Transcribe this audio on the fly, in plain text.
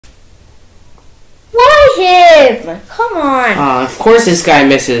him! Come on. Of course this guy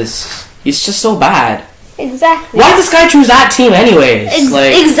misses. He's just so bad. Exactly. Why did this guy choose that team anyways?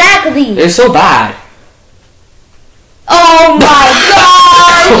 Exactly. They're so bad. Oh my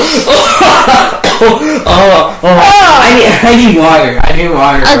gosh! I need water. I need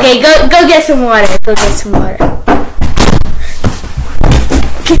water. Okay, go get some water. Go get some water.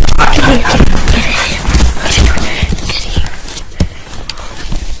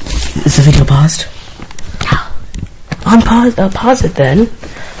 Is the video paused? No. Unpause. Pause it then.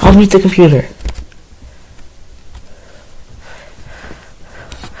 I'll mute the computer.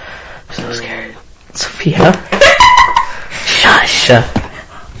 I'm so scared. Sophia. Shush. Wait a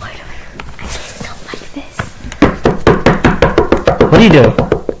minute. I don't like this. What do you do?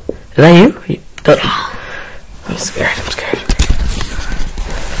 Is that you? I'm scared. I'm scared.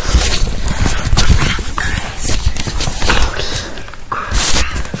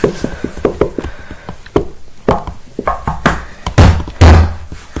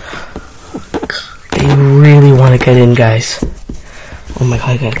 They really want to get in, guys. Oh my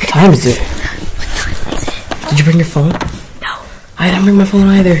god, what time is it? What time is it? Did you bring your phone? No. I didn't bring my phone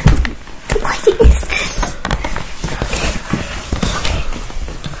either. What is this?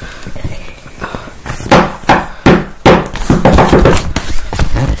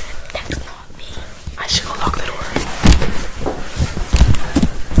 That's not me. I should go lock the door.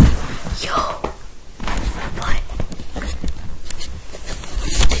 Yo. What?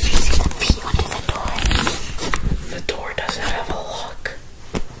 Did you see the feet under the door? The door doesn't have a lock.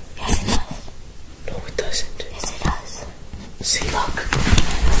 Yes, it does. No, it doesn't. Yes, it does. See, look.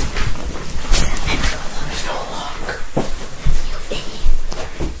 There's no lock. You idiot.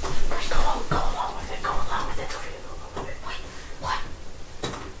 Go along with it. Go along with it, Sophia. Go along with it. Wait, what?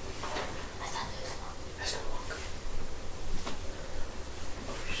 I thought there was a lock. There's no lock.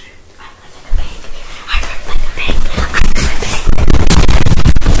 Oh, shit. I heard like a bang. I heard like a bang.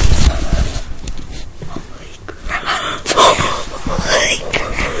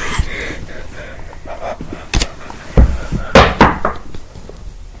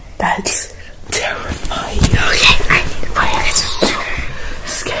 That's terrifying. Okay, I am so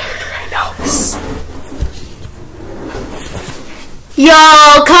Scared right now.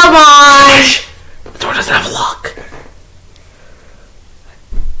 Yo, come on! The door doesn't have a lock.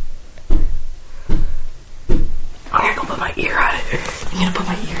 I'm gonna go put my ear on it. I'm gonna put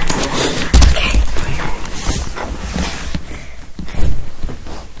my ear on it. Okay.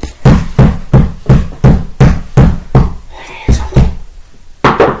 Here's something.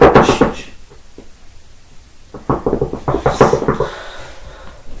 Shh.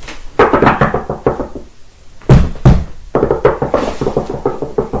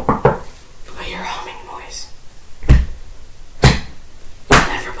 I hear a humming noise. You'll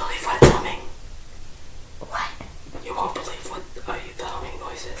never believe what it's humming. What? You won't believe what the humming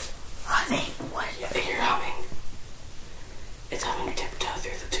noise is. Humming? What? Yeah, I hear humming. It's humming tiptoe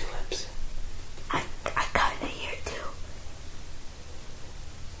through the tulips. I kinda hear too.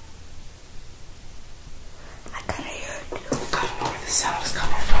 I kinda hear it too. I don't know where the sound is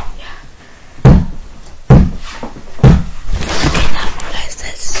coming from. Okay, now guys,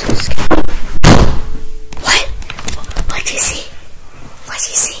 that's so scary. What? What'd you see? What'd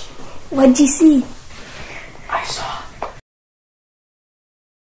you see? What'd you see?